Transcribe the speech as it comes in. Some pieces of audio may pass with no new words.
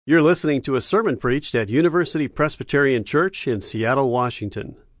You're listening to a sermon preached at University Presbyterian Church in Seattle,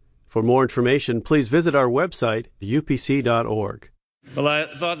 Washington. For more information, please visit our website, upc.org. Well, I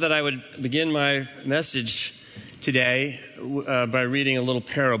thought that I would begin my message today by reading a little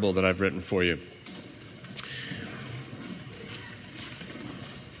parable that I've written for you.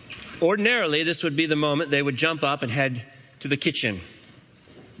 Ordinarily, this would be the moment they would jump up and head to the kitchen.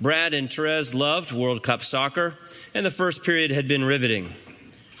 Brad and Therese loved World Cup soccer, and the first period had been riveting.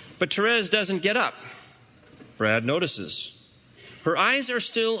 But Therese doesn't get up. Brad notices. Her eyes are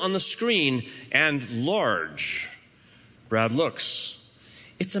still on the screen and large. Brad looks.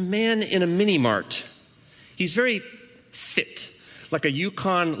 It's a man in a mini-mart. He's very fit, like a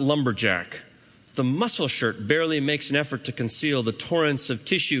Yukon lumberjack. The muscle shirt barely makes an effort to conceal the torrents of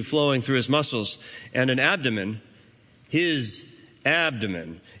tissue flowing through his muscles, and his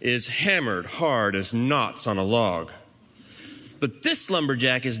abdomen is hammered hard as knots on a log. But this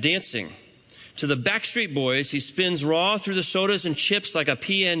lumberjack is dancing. To the Backstreet Boys, he spins raw through the sodas and chips like a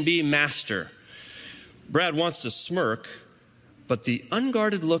PNB master. Brad wants to smirk, but the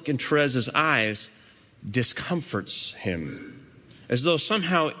unguarded look in Therese's eyes discomforts him, as though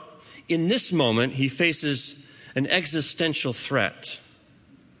somehow in this moment he faces an existential threat.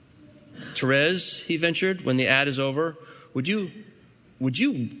 Therese, he ventured when the ad is over, would you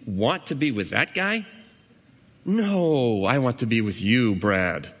want to be with that guy? No, I want to be with you,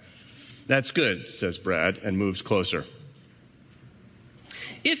 Brad. That's good, says Brad, and moves closer.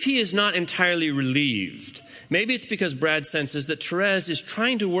 If he is not entirely relieved, maybe it's because Brad senses that Therese is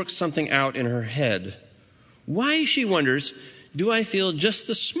trying to work something out in her head. Why, she wonders, do I feel just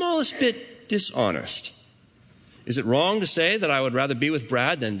the smallest bit dishonest? Is it wrong to say that I would rather be with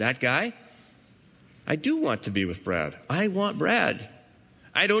Brad than that guy? I do want to be with Brad. I want Brad.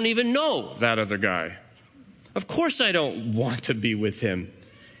 I don't even know that other guy. Of course I don't want to be with him.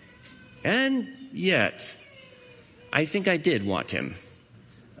 And yet, I think I did want him.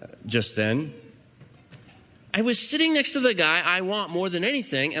 Just then, I was sitting next to the guy I want more than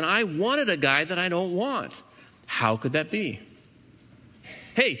anything, and I wanted a guy that I don't want. How could that be?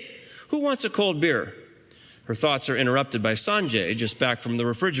 Hey, who wants a cold beer? Her thoughts are interrupted by Sanjay, just back from the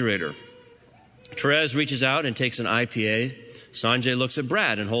refrigerator. Therese reaches out and takes an IPA. Sanjay looks at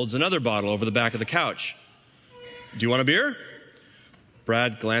Brad and holds another bottle over the back of the couch. Do you want a beer?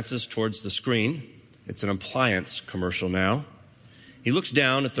 Brad glances towards the screen. It's an appliance commercial now. He looks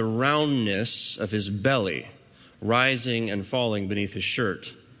down at the roundness of his belly, rising and falling beneath his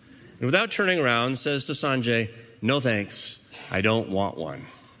shirt. And without turning around, says to Sanjay, no thanks, I don't want one.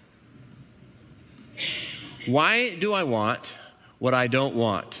 Why do I want what I don't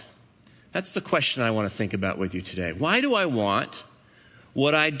want? That's the question I want to think about with you today. Why do I want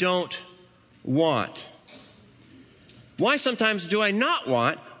what I don't want? Why sometimes do I not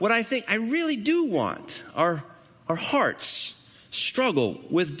want what I think I really do want? Our hearts struggle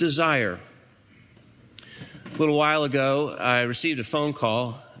with desire. A little while ago, I received a phone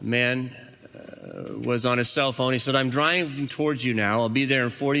call. A man was on his cell phone. He said, I'm driving towards you now. I'll be there in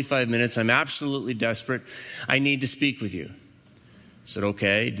 45 minutes. I'm absolutely desperate. I need to speak with you. I said,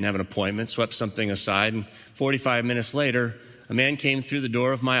 okay. Didn't have an appointment, swept something aside. And 45 minutes later, a man came through the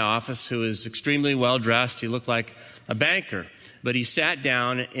door of my office who was extremely well dressed. He looked like a banker, but he sat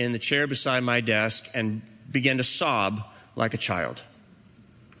down in the chair beside my desk and began to sob like a child.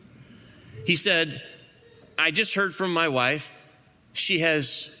 He said, I just heard from my wife. She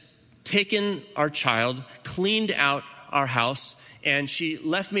has taken our child, cleaned out our house, and she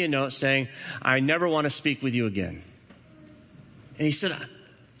left me a note saying, I never want to speak with you again. And he said,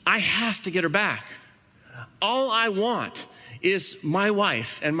 I have to get her back. All I want is my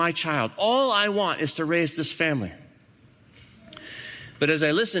wife and my child. All I want is to raise this family. But as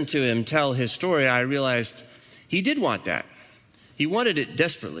I listened to him tell his story, I realized he did want that. He wanted it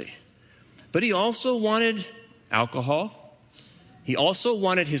desperately. But he also wanted alcohol. He also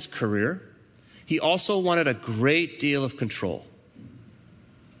wanted his career. He also wanted a great deal of control.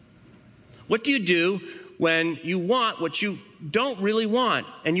 What do you do when you want what you don't really want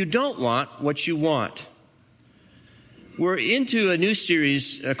and you don't want what you want? We're into a new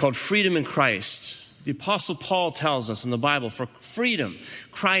series called Freedom in Christ. The Apostle Paul tells us in the Bible, for freedom,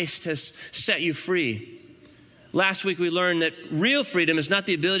 Christ has set you free. Last week we learned that real freedom is not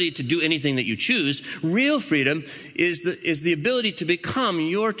the ability to do anything that you choose. Real freedom is the ability to become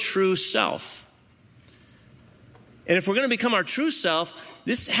your true self. And if we're going to become our true self,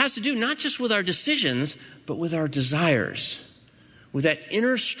 this has to do not just with our decisions, but with our desires, with that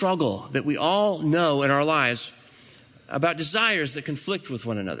inner struggle that we all know in our lives about desires that conflict with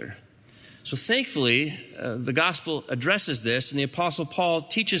one another. So thankfully, the gospel addresses this, and the Apostle Paul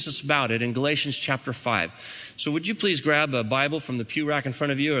teaches us about it in Galatians chapter 5. So would you please grab a Bible from the pew rack in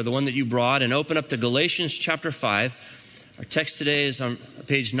front of you, or the one that you brought, and open up to Galatians chapter 5. Our text today is on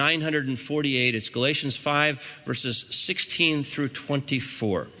page 948. It's Galatians 5, verses 16 through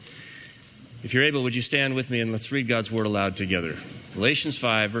 24. If you're able, would you stand with me and let's read God's word aloud together. Galatians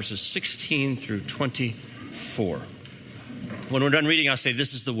 5, verses 16 through 24. When we're done reading, I'll say,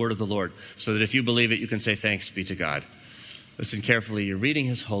 "This is the word of the Lord," so that if you believe it, you can say, "Thanks be to God." Listen carefully. You're reading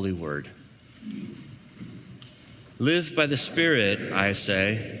his holy word. "Live by the Spirit, I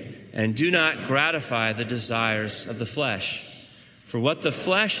say, and do not gratify the desires of the flesh. For what the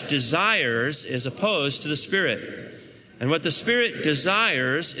flesh desires is opposed to the Spirit, and what the Spirit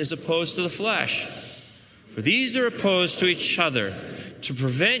desires is opposed to the flesh. For these are opposed to each other to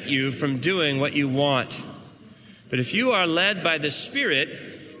prevent you from doing what you want. But if you are led by the Spirit,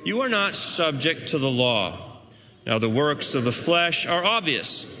 you are not subject to the law. Now the works of the flesh are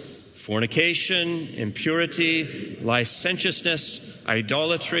obvious: fornication, impurity, licentiousness,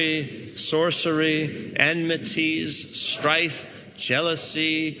 idolatry, sorcery, enmities, strife,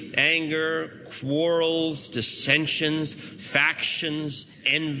 jealousy, anger, quarrels, dissensions, factions,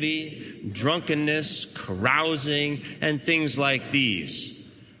 envy, drunkenness, carousing, and things like these.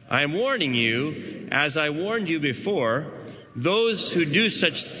 I am warning you, as I warned you before, those who do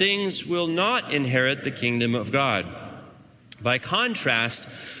such things will not inherit the kingdom of God. By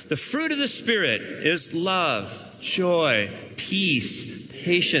contrast, the fruit of the Spirit is love, joy, peace,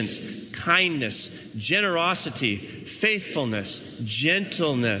 patience, kindness, generosity, faithfulness,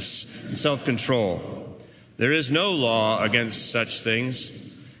 gentleness, and self-control. There is no law against such things.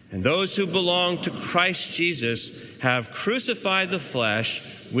 And those who belong to Christ Jesus have crucified the flesh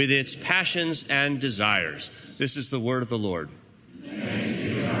with its passions and desires." This is the word of the Lord.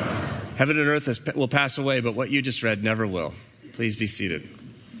 Heaven and earth will pass away, but what you just read never will. Please be seated.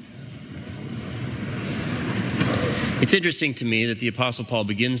 It's interesting to me that the Apostle Paul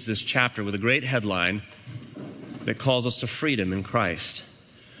begins this chapter with a great headline that calls us to freedom in Christ.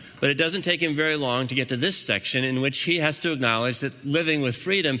 But it doesn't take him very long to get to this section in which he has to acknowledge that living with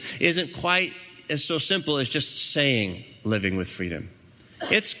freedom isn't quite as so simple as just saying living with freedom.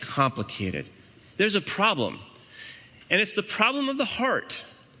 It's complicated. There's a problem. And it's the problem of the heart.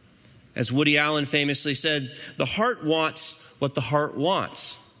 As Woody Allen famously said, the heart wants what the heart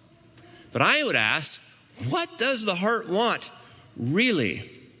wants. But I would ask, what does the heart want really?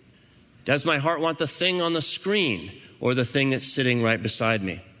 Does my heart want the thing on the screen or the thing that's sitting right beside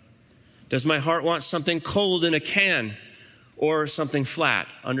me? Does my heart want something cold in a can or something flat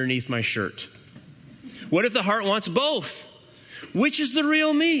underneath my shirt? What if the heart wants both? Which is the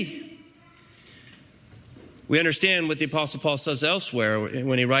real me? We understand what the Apostle Paul says elsewhere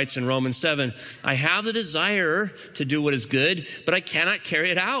when he writes in Romans 7, "I have the desire to do what is good, but I cannot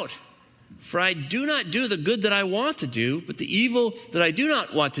carry it out. For I do not do the good that I want to do, but the evil that I do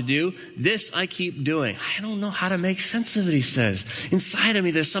not want to do, this I keep doing." I don't know how to make sense of it, he says. Inside of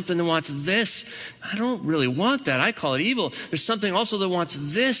me, there's something that wants this. I don't really want that. I call it evil. There's something also that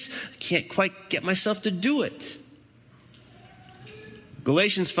wants this. I can't quite get myself to do it.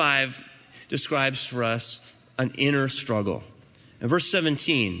 Galatians 5 describes for us an inner struggle. In verse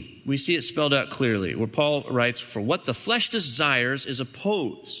 17, we see it spelled out clearly, where Paul writes, "For what the flesh desires is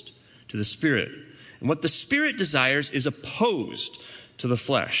opposed to the Spirit, and what the Spirit desires is opposed to the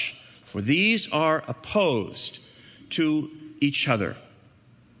flesh. For these are opposed to each other."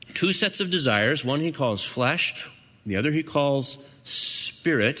 Two sets of desires. One he calls flesh, the other he calls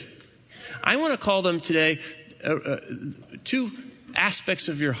spirit. I want to call them today two aspects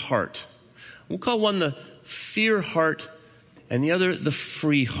of your heart. We'll call one the fear heart and the other the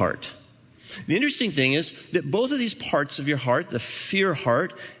free heart. The interesting thing is that both of these parts of your heart, the fear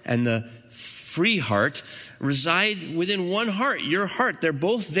heart and the free heart, reside within one heart, your heart. They're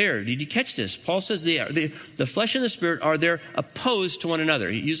both there. Did you catch this? Paul says the flesh and the spirit are there opposed to one another.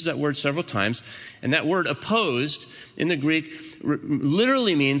 He uses that word several times. And that word opposed in the Greek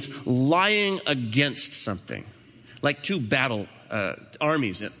literally means lying against something. Like two battle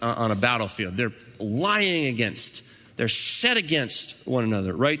armies on a battlefield. They're lying against. They're set against one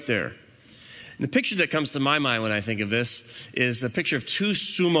another right there. The picture that comes to my mind when I think of this is a picture of two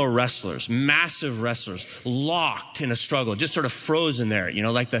sumo wrestlers, massive wrestlers, locked in a struggle, just sort of frozen there,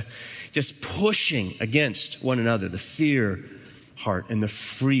 like just pushing against one another, the fear heart and the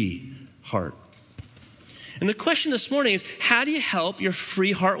free heart. And the question this morning is, how do you help your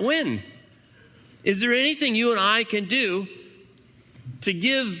free heart win? Is there anything you and I can do to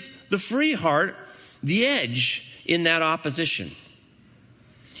give the free heart the edge in that opposition?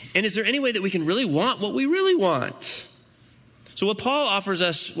 And is there any way that we can really want what we really want? So what Paul offers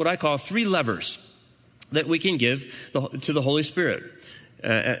us, what I call 3 levers that we can give to the Holy Spirit.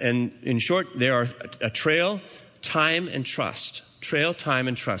 And in short, there are a trail, time, and trust. Trail, time,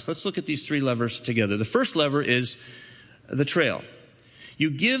 and trust. Let's look at these 3 levers together. The first lever is the trail. You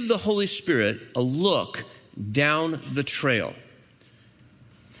give the Holy Spirit a look down the trail.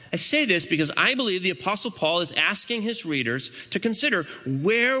 I say this because I believe the Apostle Paul is asking his readers to consider,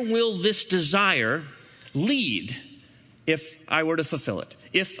 where will this desire lead if I were to fulfill it,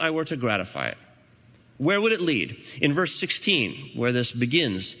 if I were to gratify it? Where would it lead? In verse 16, where this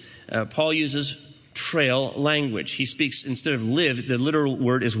begins, Paul uses trail language. He speaks, instead of live, the literal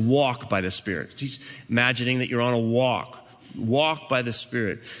word is walk by the Spirit. He's imagining that you're on a walk by the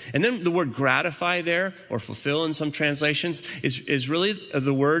Spirit. And then the word gratify there, or fulfill in some translations, is really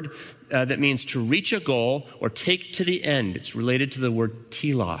the word that means to reach a goal or take to the end. It's related to the word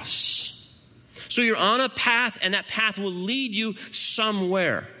telos. So you're on a path, and that path will lead you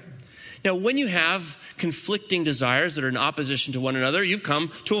somewhere. Now, when you have conflicting desires that are in opposition to one another, you've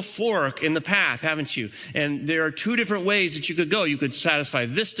come to a fork in the path, haven't you? And there are 2 different ways that you could go. You could satisfy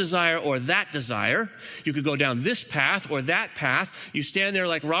this desire or that desire. You could go down this path or that path. You stand there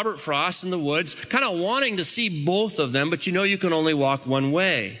like Robert Frost in the woods, kind of wanting to see both of them, but you know you can only walk one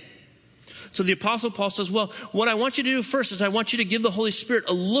way. So the Apostle Paul says, well, what I want you to do first is I want you to give the Holy Spirit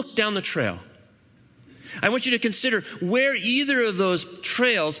a look down the trail. I want you to consider where either of those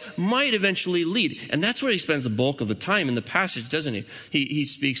trails might eventually lead. And that's where he spends the bulk of the time in the passage, doesn't he? He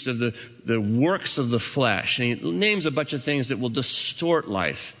speaks of the works of the flesh, and he names a bunch of things that will distort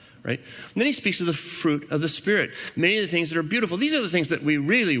life, right? And then he speaks of the fruit of the Spirit, many of the things that are beautiful. These are the things that we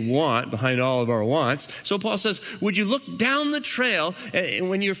really want behind all of our wants. So Paul says, would you look down the trail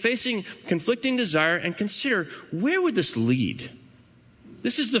when you're facing conflicting desire and consider, where would this lead?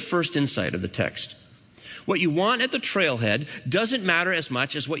 This is the first insight of the text. What you want at the trailhead doesn't matter as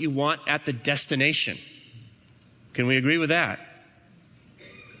much as what you want at the destination. Can we agree with that?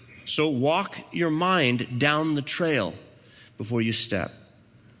 So walk your mind down the trail before you step.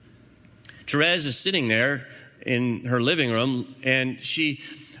 Therese is sitting there in her living room, and she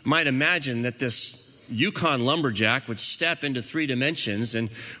might imagine that this Yukon lumberjack would step into 3 dimensions,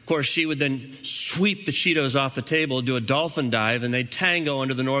 and of course she would then sweep the Cheetos off the table, do a dolphin dive, and they'd tango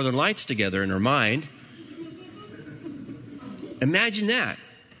under the northern lights together in her mind. Imagine that.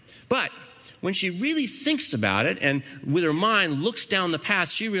 But when she really thinks about it and with her mind looks down the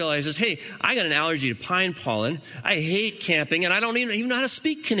path, she realizes, hey, I got an allergy to pine pollen. I hate camping, and I don't even know how to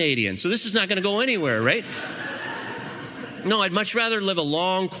speak Canadian. So this is not going to go anywhere, right? No, I'd much rather live a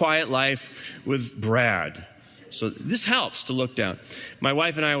long, quiet life with Brad. So this helps to look down. My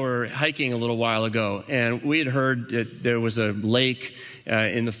wife and I were hiking a little while ago, and we had heard that there was a lake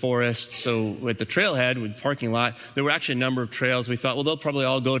in the forest. So at the trailhead, with parking lot, there were actually a number of trails. We thought, well, they'll probably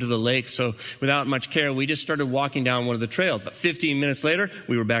all go to the lake. So without much care, we just started walking down one of the trails. But 15 minutes later,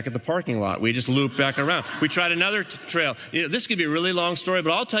 we were back at the parking lot. We just looped back around. We tried another trail. You know, this could be a really long story,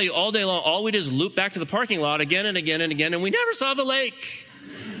 but I'll tell you, all day long, all we did is loop back to the parking lot again and again and again, and we never saw the lake.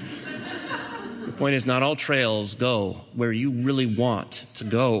 The point is, not all trails go where you really want to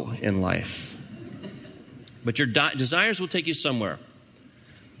go in life. But your desires will take you somewhere.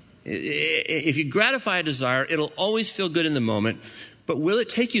 If you gratify a desire, it'll always feel good in the moment, but will it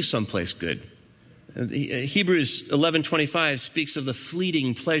take you someplace good? Hebrews 11:25 speaks of the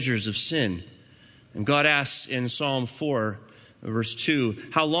fleeting pleasures of sin. And God asks in Psalm 4, verse 2,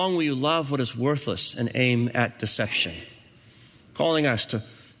 how long will you love what is worthless and aim at deception? Calling us to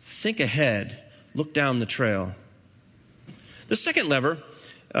think ahead, look down the trail. The second lever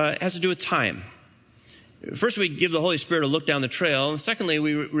has to do with time. First, we give the Holy Spirit a look down the trail. And secondly,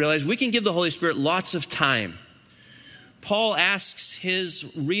 we realize we can give the Holy Spirit lots of time. Paul asks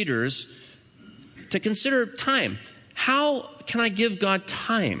his readers to consider time. How can I give God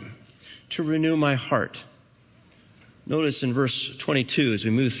time to renew my heart? Notice in verse 22, as we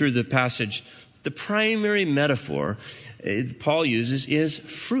move through the passage, the primary metaphor Paul uses is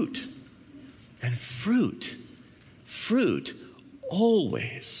fruit. And fruit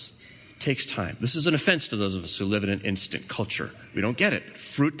always takes time. This is an offense to those of us who live in an instant culture. We don't get it.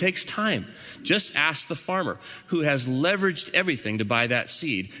 Fruit takes time. Just ask the farmer who has leveraged everything to buy that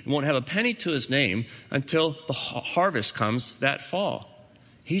seed and won't have a penny to his name until the harvest comes that fall.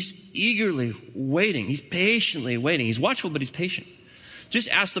 He's eagerly waiting. He's patiently waiting. He's watchful, but he's patient. Just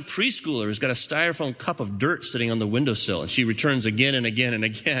ask the preschooler who's got a styrofoam cup of dirt sitting on the windowsill, and she returns again and again and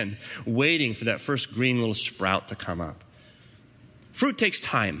again, waiting for that first green little sprout to come up. Fruit takes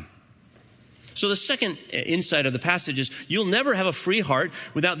time. So the second insight of the passage is you'll never have a free heart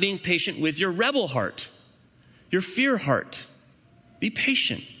without being patient with your rebel heart, your fear heart. Be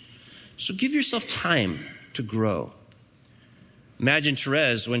patient. So give yourself time to grow. Imagine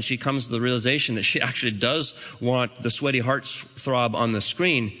Therese when she comes to the realization that she actually does want the sweaty heart throb on the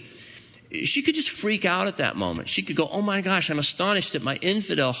screen. She could just freak out at that moment. She could go, oh my gosh, I'm astonished at my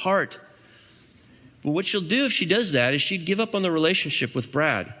infidel heart. But what she'll do if she does that is she'd give up on the relationship with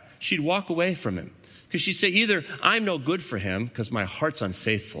Brad. She'd walk away from him. Because she'd say either I'm no good for him because my heart's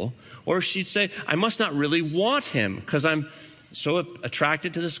unfaithful, or she'd say I must not really want him because I'm so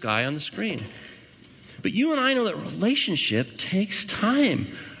attracted to this guy on the screen. But you and I know that relationship takes time.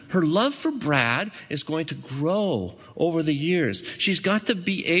 Her love for Brad is going to grow over the years. She's got to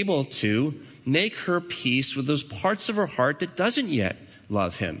be able to make her peace with those parts of her heart that doesn't yet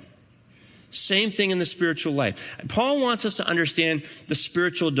love him. Same thing in the spiritual life. Paul wants us to understand the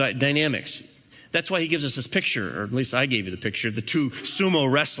spiritual dynamics. That's why he gives us this picture, or at least I gave you the picture, of the two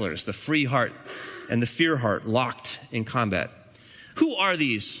sumo wrestlers, the free heart and the fear heart locked in combat. Who are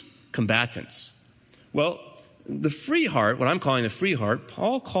these combatants? Well, the free heart, what I'm calling the free heart,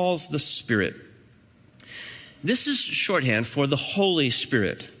 Paul calls the Spirit. This is shorthand for the Holy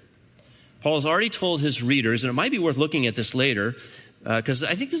Spirit. Paul has already told his readers, and it might be worth looking at this later, because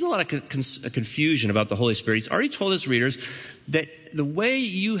I think there's a lot of confusion about the Holy Spirit. He's already told his readers that the way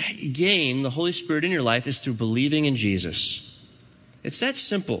you gain the Holy Spirit in your life is through believing in Jesus. It's that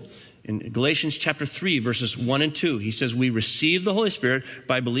simple. In Galatians chapter 3, verses 1 and 2, he says, we receive the Holy Spirit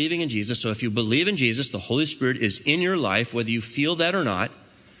by believing in Jesus. So if you believe in Jesus, the Holy Spirit is in your life, whether you feel that or not.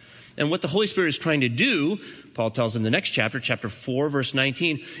 And what the Holy Spirit is trying to do, Paul tells in the next chapter, chapter 4, verse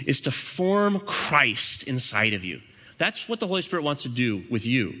 19, is to form Christ inside of you. That's what the Holy Spirit wants to do with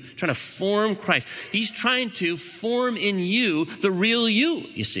you, trying to form Christ. He's trying to form in you the real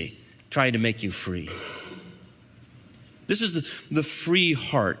you see, trying to make you free. This is the free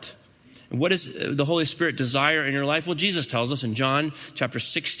heart. What does the Holy Spirit desire in your life? Well, Jesus tells us in John chapter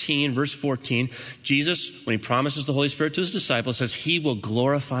 16, verse 14, Jesus, when he promises the Holy Spirit to his disciples, says, he will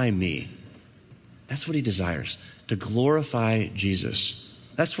glorify me. That's what he desires, to glorify Jesus.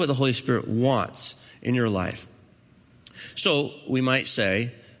 That's what the Holy Spirit wants in your life. So we might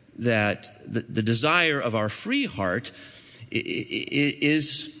say that the desire of our free heart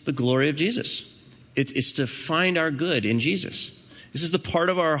is the glory of Jesus. It's to find our good in Jesus. This is the part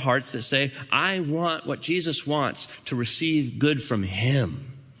of our hearts that say, I want what Jesus wants, to receive good from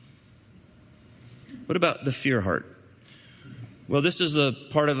him. What about the fear heart? Well, this is the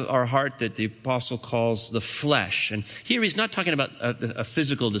part of our heart that the apostle calls the flesh. And here he's not talking about a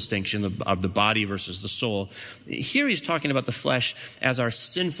physical distinction of the body versus the soul. Here he's talking about the flesh as our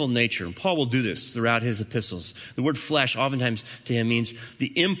sinful nature. And Paul will do this throughout his epistles. The word flesh oftentimes to him means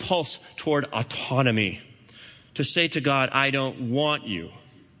the impulse toward autonomy. To say to God, I don't want you.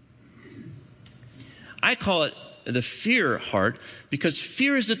 I call it the fear heart because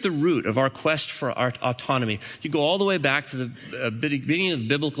fear is at the root of our quest for our autonomy. You go all the way back to the beginning of the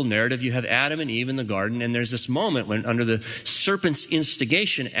biblical narrative. You have Adam and Eve in the garden, and there's this moment when, under the serpent's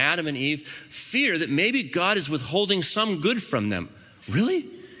instigation, Adam and Eve fear that maybe God is withholding some good from them. Really?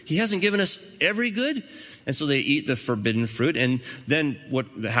 He hasn't given us every good? And so they eat the forbidden fruit. And then what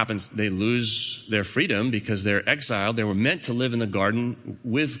happens? They lose their freedom because they're exiled. They were meant to live in the garden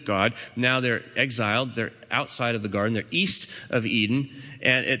with God. Now they're exiled. They're outside of the garden. They're east of Eden.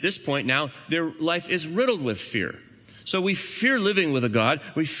 And at this point now, their life is riddled with fear. So we fear living with a God.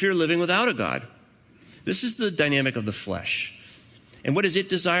 We fear living without a God. This is the dynamic of the flesh. And what does it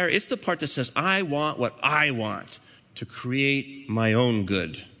desire? It's the part that says, I want what I want, to create my own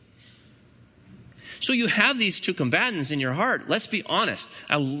good. So you have these two combatants in your heart. Let's be honest.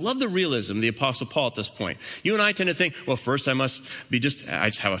 I love the realism of the Apostle Paul at this point. You and I tend to think, well, first I just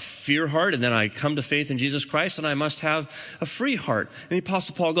have a fear heart, and then I come to faith in Jesus Christ, and I must have a free heart. And the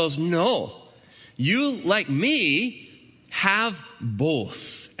Apostle Paul goes, no. You, like me, have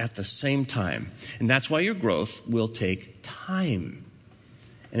both at the same time. And that's why your growth will take time.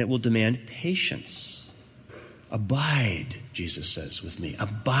 And it will demand patience. Abide, Jesus says, with me.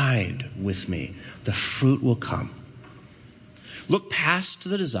 Abide with me. The fruit will come. Look past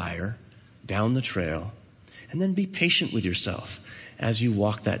the desire, down the trail, and then be patient with yourself as you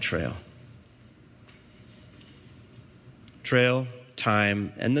walk that trail. Trail,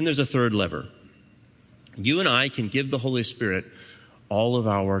 time, and then there's a third lever. You and I can give the Holy Spirit all of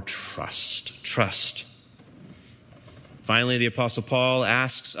our trust. Trust. Finally, the Apostle Paul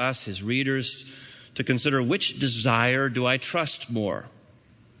asks us, his readers, to consider, which desire do I trust more?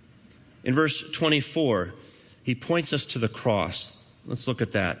 In verse 24, he points us to the cross. Let's look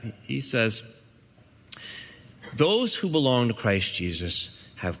at that. He says, Those who belong to Christ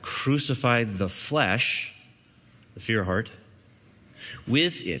Jesus have crucified the flesh, the fear heart,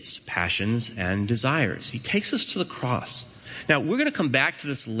 with its passions and desires. He takes us to the cross. Now, we're going to come back to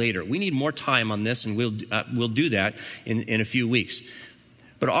this later. We need more time on this, and we'll do that in a few weeks.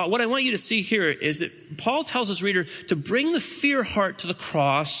 But what I want you to see here is that Paul tells his reader to bring the fear heart to the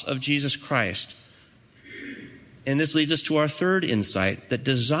cross of Jesus Christ. And this leads us to our third insight, that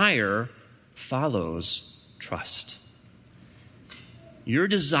desire follows trust. Your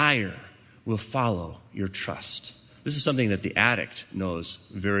desire will follow your trust. This is something that the addict knows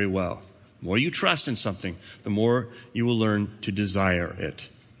very well. The more you trust in something, the more you will learn to desire it.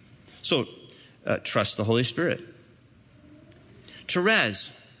 So, trust the Holy Spirit.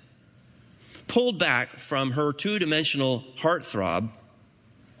 Therese pulled back from her two-dimensional heartthrob.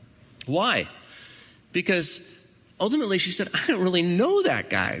 Why? Because ultimately she said, I don't really know that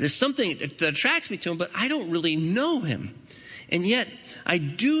guy. There's something that attracts me to him, but I don't really know him. And yet, I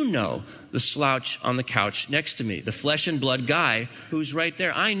do know the slouch on the couch next to me, the flesh and blood guy who's right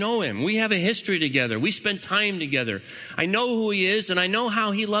there. I know him. We have a history together. We spend time together. I know who he is, and I know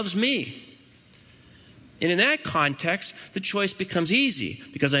how he loves me. And in that context, the choice becomes easy.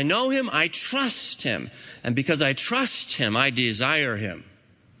 Because I know him, I trust him. And because I trust him, I desire him.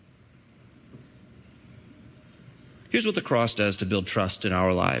 Here's what the cross does to build trust in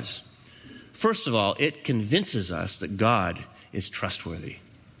our lives. First of all, it convinces us that God is trustworthy.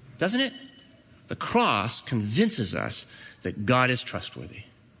 Doesn't it? The cross convinces us that God is trustworthy.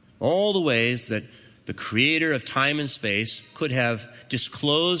 All the ways that the creator of time and space could have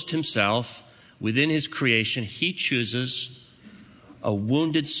disclosed himself within his creation, he chooses a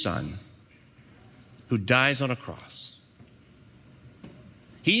wounded son who dies on a cross.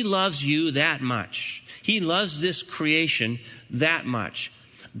 He loves you that much. He loves this creation that much.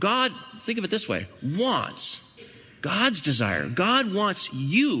 God, think of it this way, wants God's desire. God wants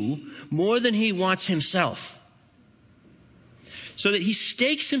you more than he wants himself. So that he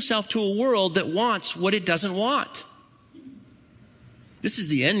stakes himself to a world that wants what it doesn't want. This is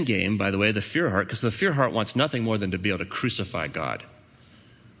the end game, by the way, the fear heart, because the fear heart wants nothing more than to be able to crucify God,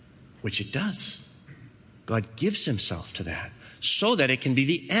 which it does. God gives himself to that so that it can be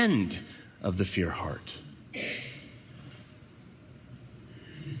the end of the fear heart.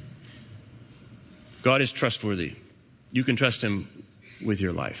 God is trustworthy. You can trust him with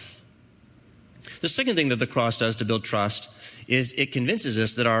your life. The second thing that the cross does to build trust is it convinces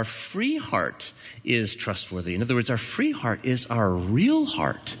us that our free heart is trustworthy. In other words, our free heart is our real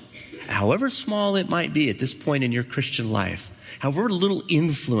heart, however small it might be at this point in your Christian life, however little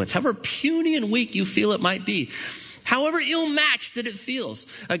influence, however puny and weak you feel it might be, however ill-matched that it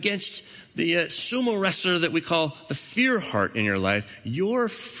feels against the sumo wrestler that we call the fear heart in your life, your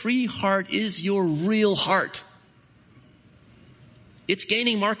free heart is your real heart. It's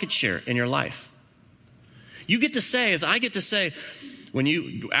gaining market share in your life. You get to say, as I get to say, when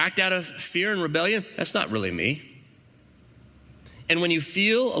you act out of fear and rebellion, that's not really me. And when you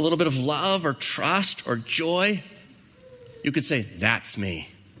feel a little bit of love or trust or joy, you could say, that's me.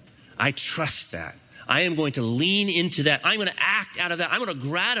 I trust that. I am going to lean into that. I'm going to act out of that. I'm going to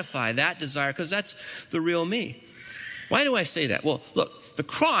gratify that desire because that's the real me. Why do I say that? Well, look, the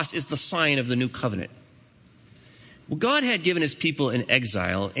cross is the sign of the new covenant. Well, God had given his people in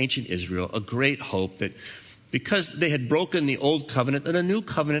exile, ancient Israel, a great hope that because they had broken the old covenant, that a new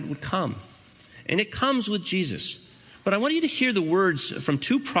covenant would come. And it comes with Jesus. But I want you to hear the words from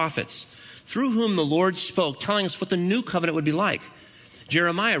two prophets through whom the Lord spoke, telling us what the new covenant would be like.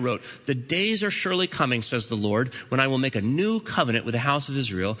 Jeremiah wrote, "The days are surely coming, says the Lord, when I will make a new covenant with the house of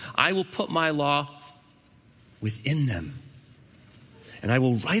Israel. I will put my law within them, and I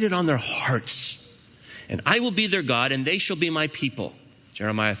will write it on their hearts. And I will be their God, and they shall be my people."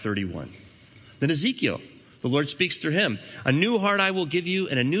 Jeremiah 31. Then Ezekiel, the Lord speaks through him. "A new heart I will give you,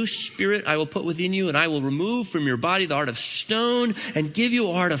 and a new spirit I will put within you, and I will remove from your body the heart of stone and give you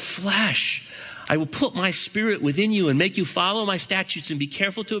a heart of flesh. I will put my spirit within you and make you follow my statutes and be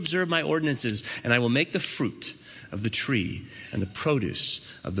careful to observe my ordinances. And I will make the fruit of the tree and the produce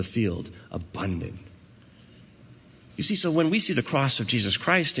of the field abundant." You see, so when we see the cross of Jesus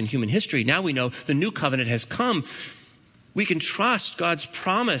Christ in human history, now we know the new covenant has come. We can trust God's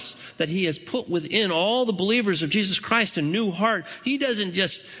promise that he has put within all the believers of Jesus Christ a new heart. He doesn't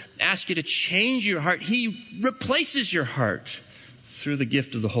just ask you to change your heart. He replaces your heart through the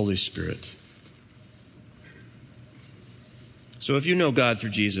gift of the Holy Spirit. So if you know God through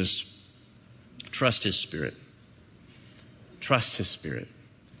Jesus, trust his Spirit. Trust his Spirit.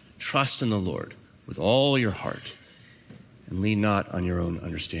 Trust in the Lord with all your heart. and lean not on your own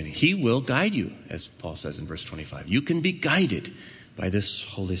understanding. He will guide you, as Paul says in verse 25. You can be guided by this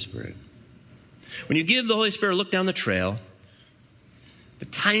Holy Spirit. When you give the Holy Spirit a look down the trail, the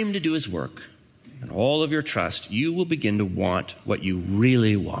time to do his work, and all of your trust, you will begin to want what you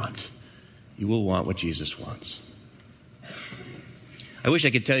really want. You will want what Jesus wants. I wish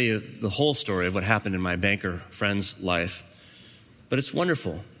I could tell you the whole story of what happened in my banker friend's life, but it's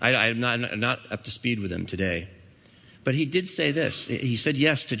wonderful. I'm not up to speed with him today. But he did say this. He said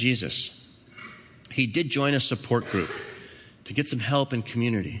yes to Jesus. He did join a support group to get some help and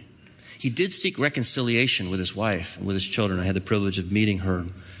community. He did seek reconciliation with his wife and with his children. I had the privilege of meeting her,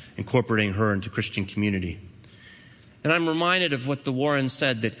 incorporating her into Christian community. And I'm reminded of what the Warrens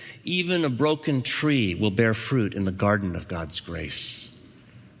said, that even a broken tree will bear fruit in the garden of God's grace.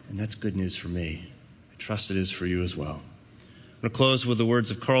 And that's good news for me. I trust it is for you as well. I'm going to close with the words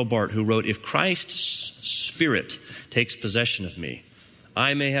of Karl Barth, who wrote, "If Christ's Spirit takes possession of me,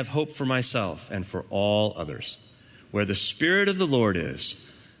 I may have hope for myself and for all others. Where the Spirit of the Lord is,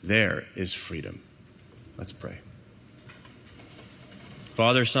 there is freedom." Let's pray.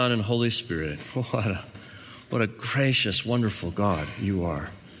 Father, Son, and Holy Spirit, what a gracious, wonderful God you are.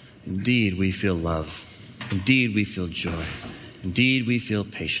 Indeed, we feel love. Indeed, we feel joy. Indeed, we feel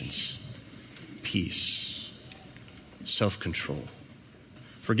patience, peace, self-control.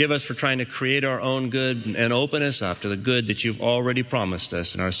 Forgive us for trying to create our own good and open us up to the good that you've already promised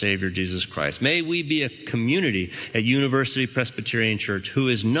us in our Savior, Jesus Christ. May we be a community at University Presbyterian Church who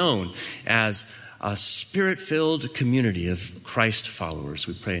is known as a Spirit-filled community of Christ followers.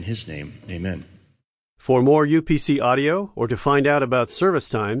 We pray in his name. Amen. For more UPC audio or to find out about service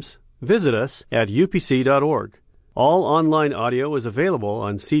times, visit us at upc.org. All online audio is available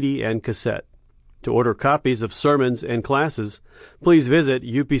on CD and cassette. To order copies of sermons and classes, please visit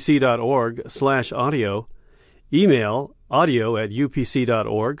upc.org/audio, email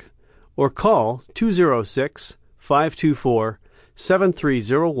audio@upc.org, or call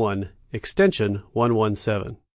 206-524-7301, extension 117.